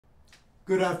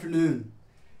Good afternoon.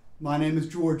 My name is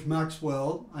George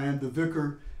Maxwell. I am the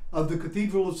vicar of the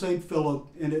Cathedral of St. Philip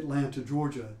in Atlanta,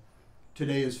 Georgia.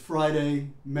 Today is Friday,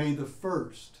 May the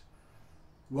 1st.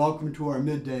 Welcome to our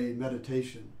midday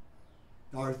meditation.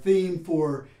 Our theme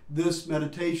for this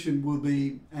meditation will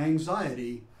be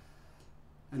anxiety,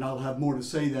 and I'll have more to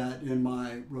say that in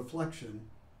my reflection.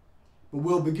 But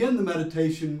we'll begin the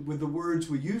meditation with the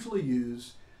words we usually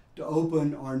use to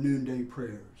open our noonday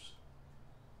prayers.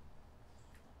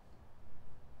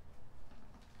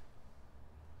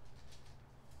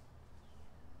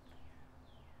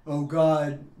 O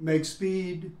God, make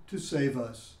speed to save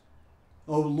us.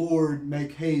 O Lord,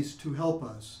 make haste to help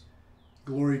us.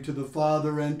 Glory to the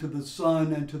Father, and to the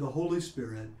Son, and to the Holy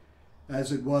Spirit,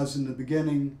 as it was in the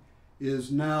beginning,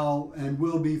 is now, and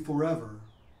will be forever.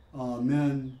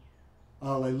 Amen.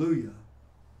 Alleluia.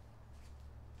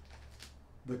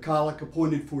 The collect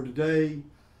appointed for today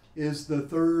is the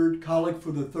third collect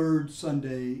for the third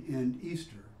Sunday in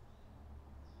Easter.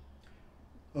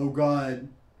 O God,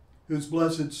 whose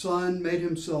blessed Son made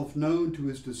himself known to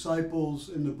his disciples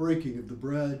in the breaking of the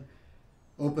bread,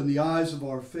 open the eyes of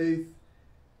our faith,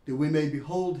 that we may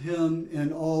behold him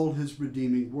in all his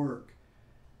redeeming work,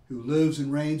 who lives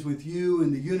and reigns with you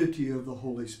in the unity of the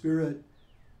Holy Spirit,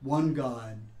 one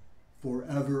God,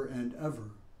 forever and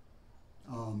ever.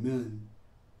 Amen.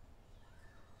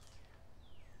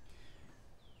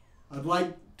 I'd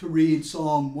like to read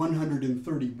Psalm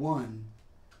 131,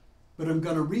 but I'm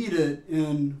going to read it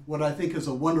in what I think is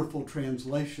a wonderful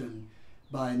translation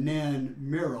by Nan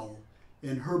Merrill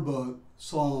in her book,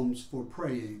 Psalms for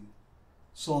Praying,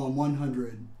 Psalm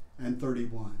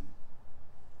 131.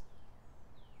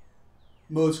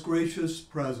 Most gracious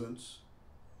presence,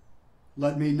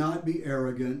 let me not be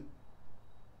arrogant,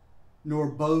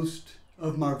 nor boast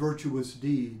of my virtuous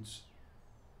deeds.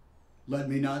 Let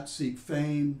me not seek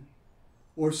fame,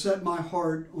 or set my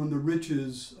heart on the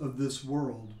riches of this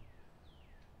world.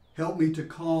 Help me to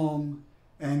calm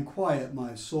and quiet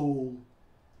my soul,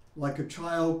 like a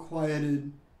child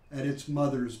quieted at its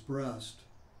mother's breast.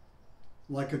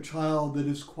 Like a child that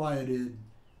is quieted,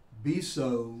 be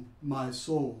so my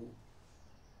soul.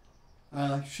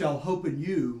 I shall hope in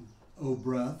you, O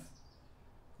breath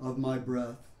of my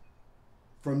breath,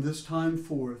 from this time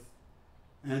forth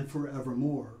and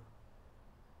forevermore.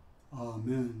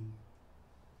 Amen.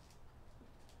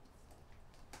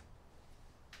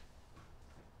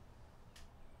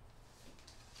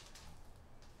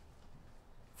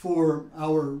 For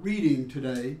our reading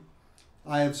today,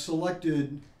 I have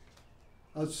selected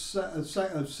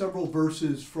several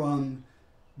verses from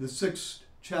the 6th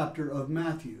chapter of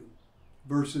Matthew,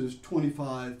 verses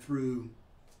 25 through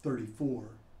 34.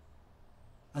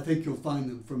 I think you'll find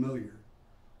them familiar.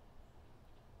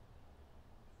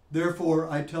 Therefore,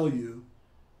 I tell you,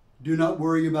 do not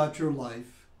worry about your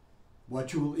life,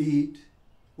 what you will eat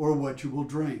or what you will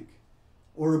drink,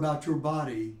 or about your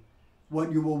body,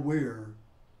 what you will wear.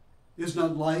 Is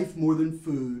not life more than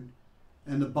food,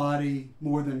 and the body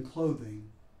more than clothing?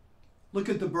 Look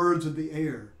at the birds of the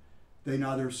air. They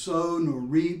neither sow nor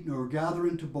reap nor gather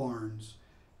into barns,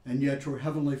 and yet your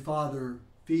heavenly Father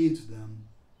feeds them.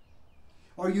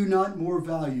 Are you not more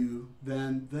value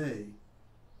than they?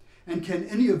 And can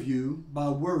any of you, by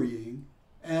worrying,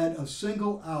 add a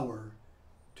single hour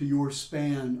to your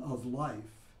span of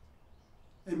life?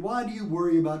 And why do you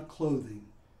worry about clothing?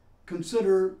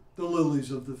 Consider the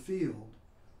lilies of the field,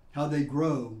 how they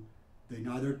grow. They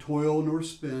neither toil nor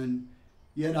spin.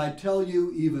 Yet I tell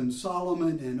you, even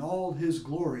Solomon in all his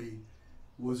glory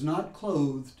was not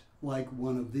clothed like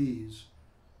one of these.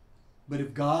 But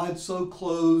if God so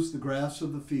clothes the grass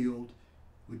of the field,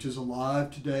 which is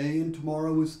alive today and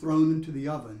tomorrow is thrown into the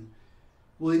oven,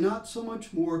 will he not so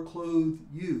much more clothe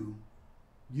you,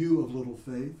 you of little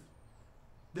faith?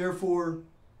 Therefore,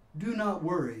 do not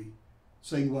worry,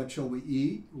 saying, what shall we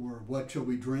eat, or what shall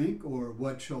we drink, or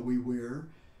what shall we wear?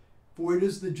 For it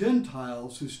is the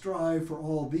Gentiles who strive for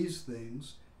all these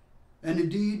things, and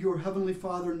indeed your heavenly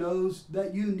Father knows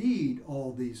that you need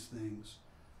all these things.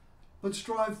 But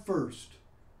strive first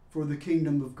for the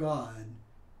kingdom of God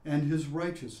and his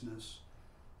righteousness,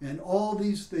 and all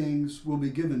these things will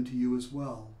be given to you as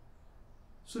well.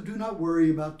 So do not worry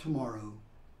about tomorrow,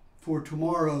 for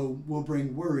tomorrow will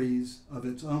bring worries of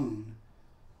its own.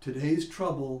 Today's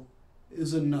trouble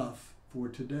is enough for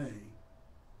today.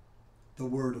 The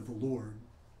word of the Lord.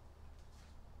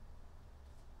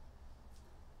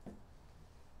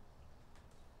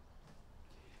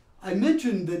 I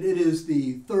mentioned that it is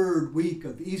the third week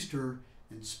of Easter,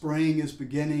 and spring is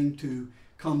beginning to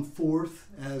come forth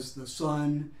as the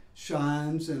sun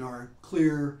shines and our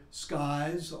clear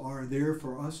skies are there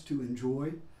for us to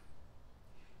enjoy.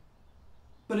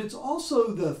 But it's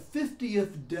also the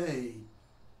 50th day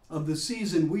of the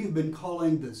season we have been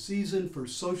calling the season for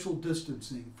social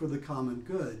distancing for the common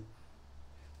good.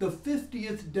 The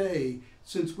 50th day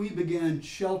since we began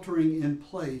sheltering in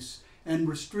place and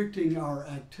restricting our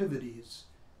activities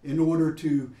in order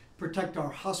to protect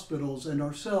our hospitals and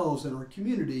ourselves and our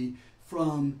community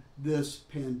from this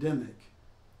pandemic,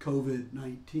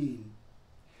 COVID-19.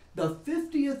 The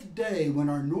 50th day when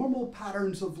our normal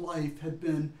patterns of life have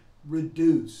been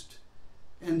reduced,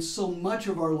 and so much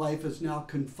of our life is now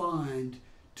confined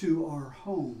to our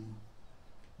home.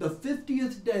 The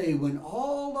 50th day when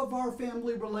all of our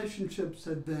family relationships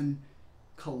have been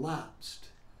collapsed,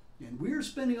 and we're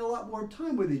spending a lot more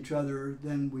time with each other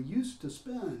than we used to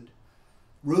spend.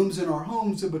 Rooms in our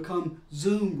homes have become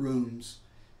Zoom rooms,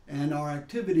 and our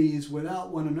activities without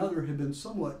one another have been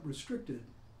somewhat restricted.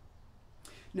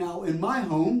 Now, in my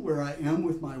home, where I am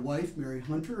with my wife, Mary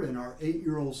Hunter, and our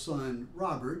 8-year-old son,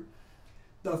 Robert,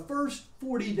 the first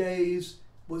 40 days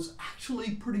was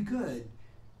actually pretty good.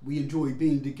 We enjoyed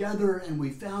being together, and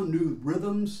we found new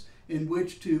rhythms in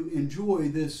which to enjoy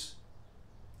this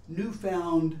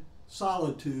newfound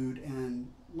solitude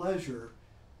and leisure.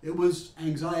 It was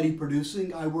anxiety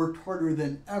producing. I worked harder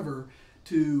than ever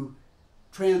to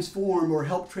transform or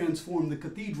help transform the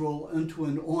cathedral into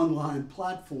an online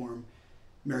platform.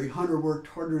 Mary Hunter worked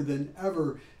harder than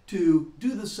ever to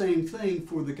do the same thing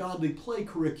for the Godly Play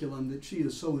curriculum that she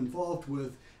is so involved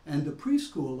with and the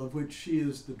preschool of which she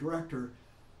is the director.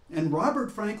 And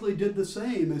Robert, frankly, did the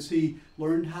same as he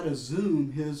learned how to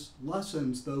Zoom his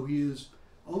lessons, though he is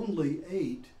only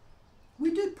 8.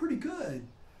 We did pretty good.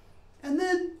 And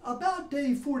then about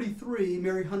day 43,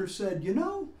 Mary Hunter said, you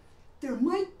know, there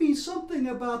might be something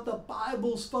about the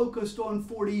Bible's focused on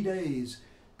 40 days,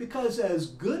 because as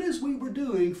good as we were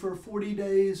doing for 40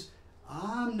 days,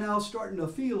 I'm now starting to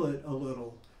feel it a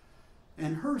little.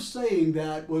 And her saying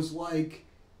that was like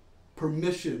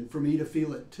permission for me to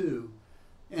feel it too.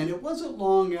 And it wasn't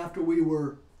long after we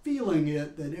were feeling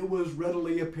it that it was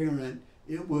readily apparent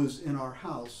it was in our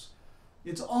house.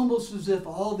 It's almost as if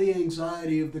all the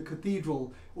anxiety of the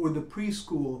cathedral or the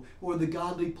preschool or the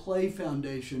Godly Play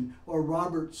Foundation or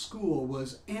Robert's school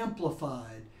was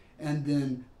amplified and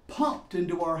then pumped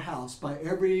into our house by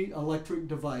every electric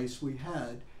device we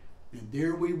had. And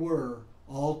there we were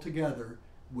all together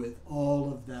with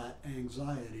all of that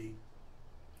anxiety.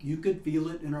 You could feel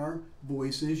it in our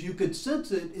voices. You could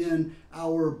sense it in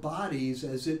our bodies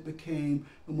as it became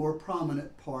a more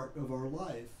prominent part of our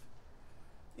life.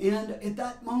 And at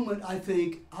that moment, I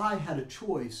think I had a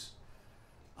choice.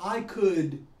 I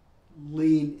could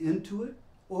lean into it,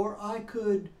 or I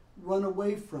could run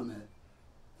away from it.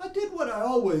 I did what I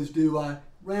always do. I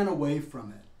ran away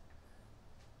from it.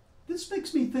 This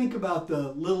makes me think about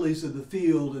the lilies of the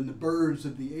field and the birds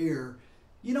of the air.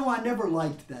 You know, I never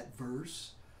liked that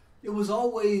verse. It was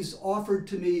always offered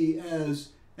to me as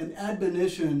an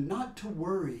admonition not to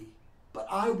worry, but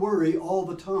I worry all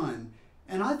the time.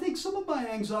 And I think some of my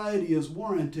anxiety is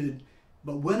warranted,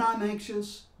 but when I'm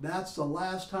anxious, that's the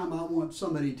last time I want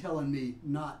somebody telling me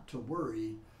not to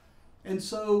worry. And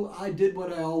so I did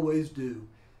what I always do.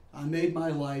 I made my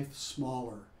life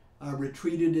smaller. I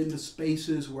retreated into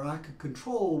spaces where I could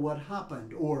control what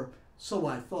happened, or so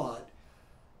I thought.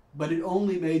 But it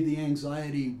only made the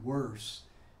anxiety worse.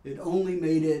 It only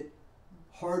made it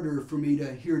harder for me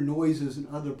to hear noises in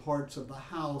other parts of the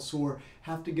house or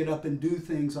have to get up and do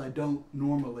things I don't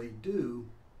normally do.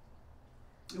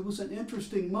 It was an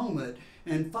interesting moment,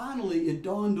 and finally it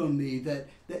dawned on me that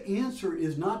the answer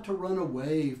is not to run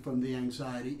away from the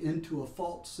anxiety into a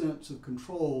false sense of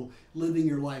control, living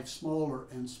your life smaller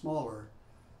and smaller.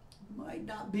 It might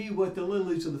not be what the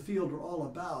lilies of the field are all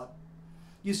about.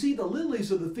 You see, the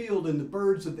lilies of the field and the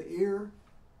birds of the air,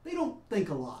 they don't think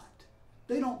a lot.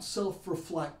 They don't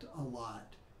self-reflect a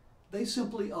lot. They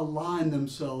simply align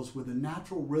themselves with the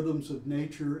natural rhythms of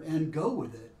nature and go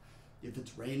with it. If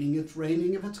it's raining, it's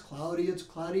raining. If it's cloudy, it's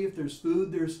cloudy. If there's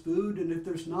food, there's food. And if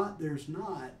there's not, there's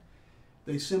not.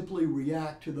 They simply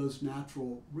react to those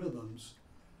natural rhythms.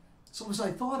 So as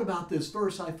I thought about this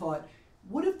verse, I thought,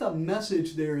 what if the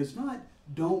message there is not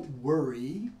don't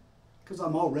worry, because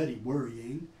I'm already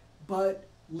worrying, but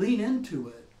lean into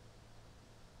it.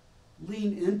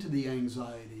 Lean into the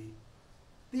anxiety.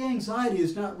 The anxiety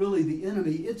is not really the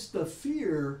enemy. It's the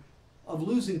fear of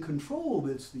losing control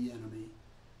that's the enemy.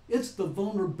 It's the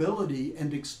vulnerability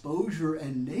and exposure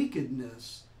and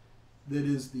nakedness that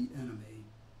is the enemy.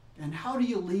 And how do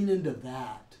you lean into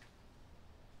that?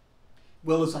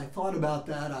 Well, as I thought about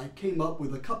that, I came up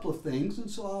with a couple of things, and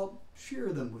so I'll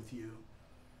share them with you.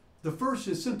 The first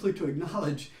is simply to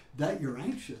acknowledge that you're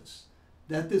anxious,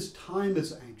 that this time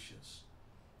is anxious,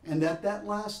 and that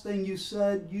last thing you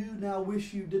said, you now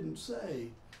wish you didn't say.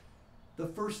 The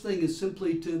first thing is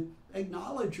simply to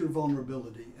acknowledge your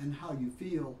vulnerability and how you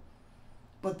feel.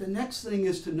 But the next thing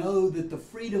is to know that the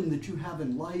freedom that you have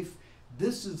in life,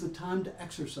 this is the time to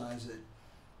exercise it.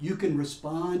 You can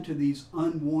respond to these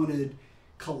unwanted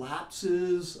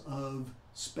collapses of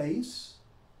space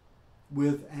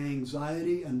with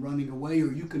anxiety and running away,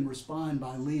 or you can respond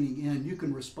by leaning in. You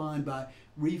can respond by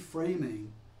reframing,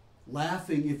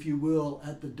 laughing, if you will,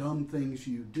 at the dumb things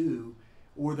you do,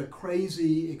 or the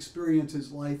crazy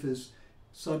experiences life is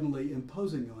suddenly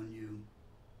imposing on you.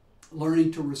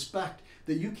 Learning to respect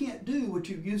that you can't do what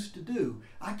you used to do.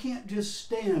 I can't just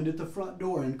stand at the front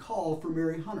door and call for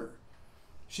Mary Hunter.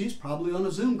 She's probably on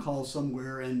a Zoom call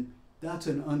somewhere, and that's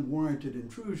an unwarranted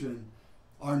intrusion.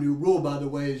 Our new rule, by the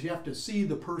way, is you have to see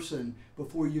the person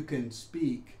before you can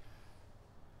speak.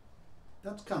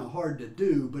 That's kind of hard to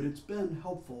do, but it's been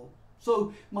helpful.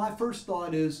 So my first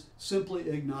thought is simply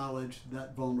acknowledge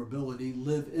that vulnerability,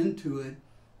 live into it,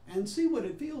 and see what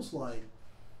it feels like.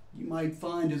 You might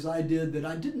find, as I did, that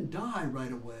I didn't die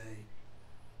right away.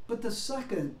 But the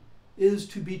second is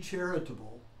to be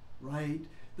charitable, right?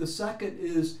 The second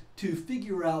is to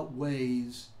figure out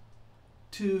ways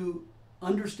to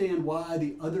understand why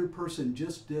the other person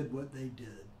just did what they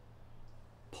did.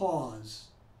 Pause,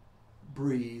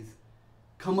 breathe,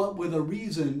 come up with a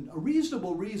reason, a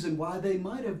reasonable reason why they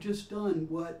might have just done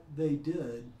what they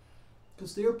did,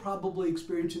 because they're probably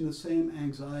experiencing the same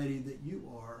anxiety that you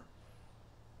are.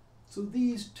 So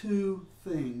these two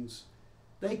things,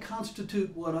 they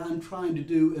constitute what I'm trying to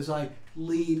do as I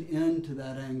lean into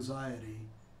that anxiety.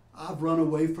 I've run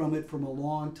away from it from a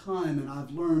long time, and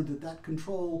I've learned that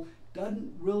control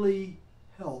doesn't really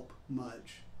help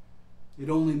much. It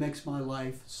only makes my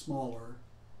life smaller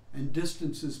and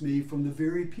distances me from the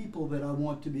very people that I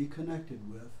want to be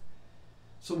connected with.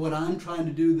 So what I'm trying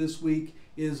to do this week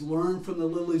is learn from the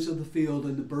lilies of the field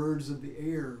and the birds of the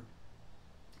air,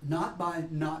 not by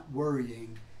not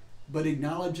worrying, but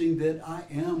acknowledging that I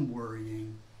am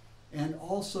worrying, and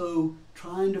also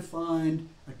trying to find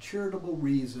a charitable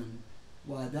reason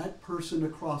why that person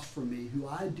across from me, who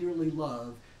I dearly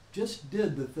love, just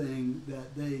did the thing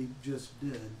that they just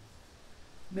did.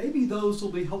 Maybe those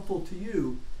will be helpful to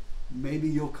you. Maybe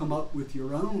you'll come up with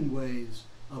your own ways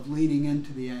of leaning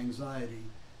into the anxiety.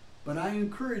 But I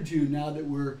encourage you, now that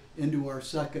we're into our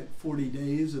second 40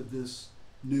 days of this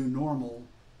new normal,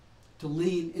 to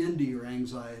lean into your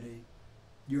anxiety.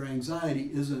 Your anxiety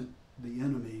isn't the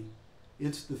enemy.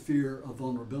 It's the fear of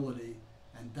vulnerability.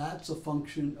 And that's a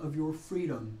function of your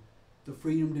freedom, the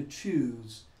freedom to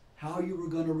choose how you were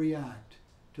going to react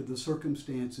to the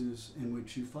circumstances in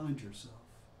which you find yourself.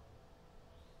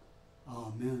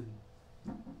 Amen.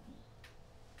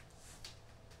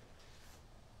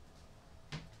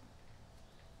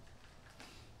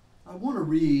 I want to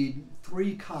read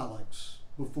 3 collects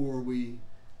before we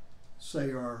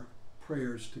say our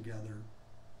prayers together.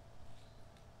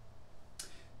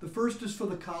 The first is for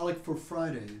the collect for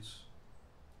Fridays.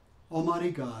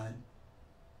 Almighty God,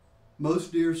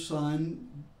 whose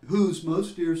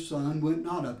most dear Son went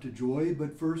not up to joy,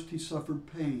 but first he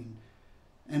suffered pain,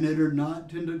 and entered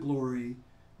not into glory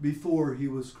before he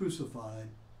was crucified.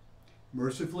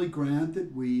 Mercifully grant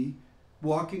that we,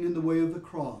 walking in the way of the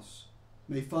cross,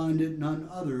 may find it none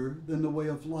other than the way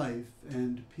of life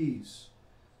and peace.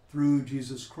 Through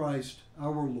Jesus Christ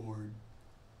our Lord.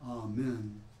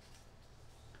 Amen.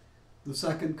 The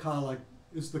second collect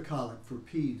is the collect for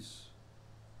peace.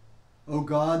 O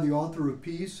God, the author of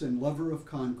peace and lover of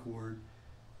concord,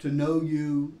 to know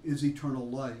you is eternal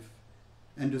life,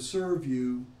 and to serve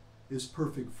you is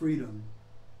perfect freedom.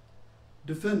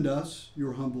 Defend us,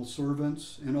 your humble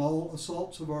servants, in all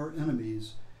assaults of our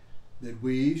enemies, that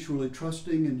we, surely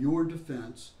trusting in your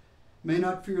defense, may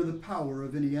not fear the power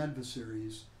of any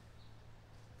adversaries.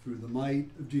 Through the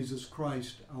might of Jesus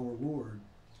Christ our Lord.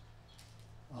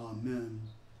 Amen.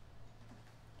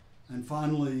 And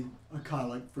finally, a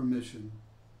collect for mission.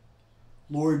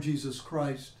 Lord Jesus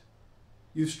Christ,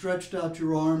 you stretched out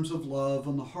your arms of love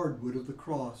on the hardwood of the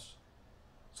cross,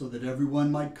 so that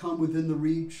everyone might come within the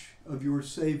reach of your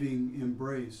saving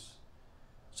embrace.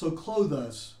 So clothe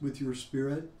us with your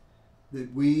Spirit,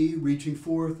 that we, reaching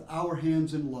forth our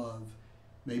hands in love,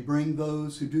 may bring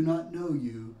those who do not know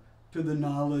you to the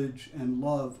knowledge and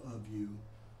love of you,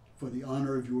 for the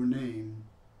honor of your name.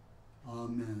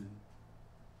 Amen.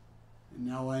 And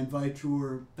now I invite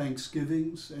your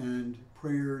thanksgivings and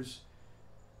prayers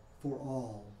for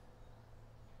all.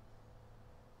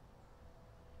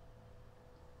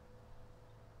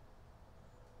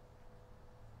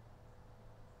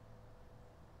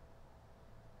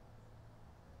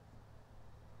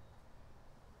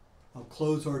 I'll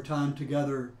close our time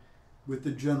together with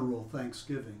the general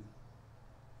thanksgiving.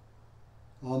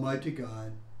 Almighty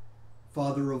God,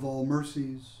 Father of all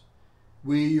mercies,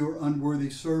 we, your unworthy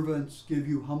servants, give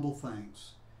you humble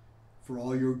thanks for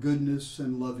all your goodness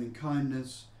and loving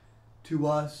kindness to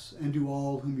us and to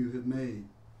all whom you have made.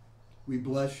 We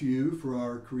bless you for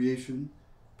our creation,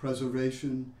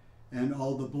 preservation, and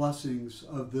all the blessings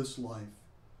of this life,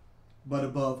 but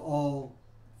above all,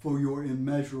 for your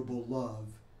immeasurable love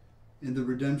in the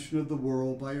redemption of the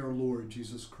world by our Lord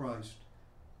Jesus Christ,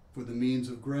 for the means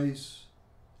of grace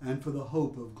and for the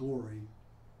hope of glory.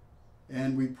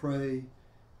 And we pray,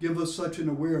 give us such an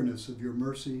awareness of your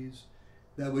mercies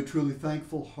that with truly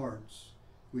thankful hearts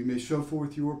we may show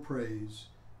forth your praise,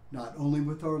 not only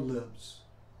with our lips,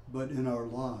 but in our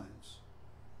lives,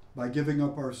 by giving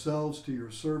up ourselves to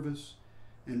your service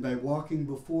and by walking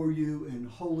before you in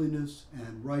holiness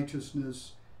and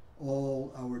righteousness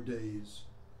all our days.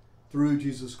 Through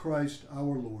Jesus Christ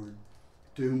our Lord,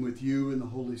 to whom with you and the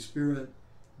Holy Spirit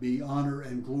be honor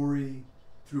and glory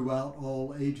throughout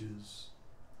all ages.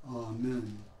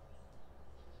 Amen.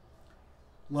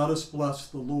 Let us bless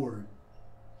the Lord.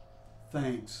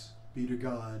 Thanks be to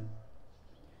God.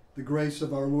 The grace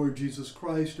of our Lord Jesus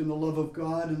Christ and the love of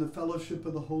God and the fellowship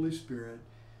of the Holy Spirit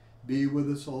be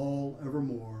with us all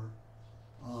evermore.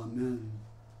 Amen.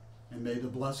 And may the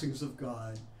blessings of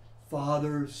God,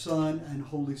 Father, Son, and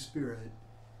Holy Spirit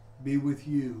be with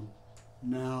you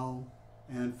now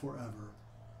and forever.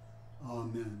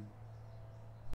 Amen.